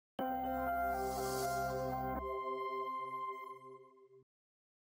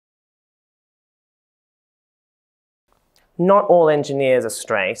not all engineers are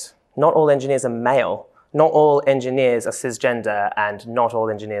straight, not all engineers are male, not all engineers are cisgender, and not all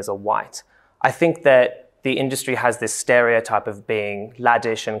engineers are white. I think that the industry has this stereotype of being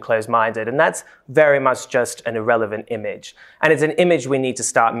laddish and closed-minded, and that's very much just an irrelevant image. And it's an image we need to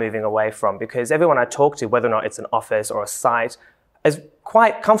start moving away from, because everyone I talk to, whether or not it's an office or a site, is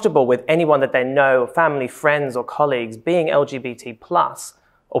quite comfortable with anyone that they know, family, friends, or colleagues, being LGBT+,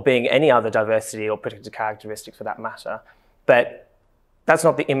 or being any other diversity or protected characteristic for that matter. But that's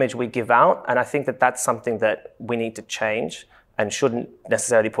not the image we give out, and I think that that's something that we need to change and shouldn't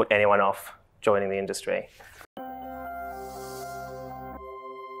necessarily put anyone off joining the industry.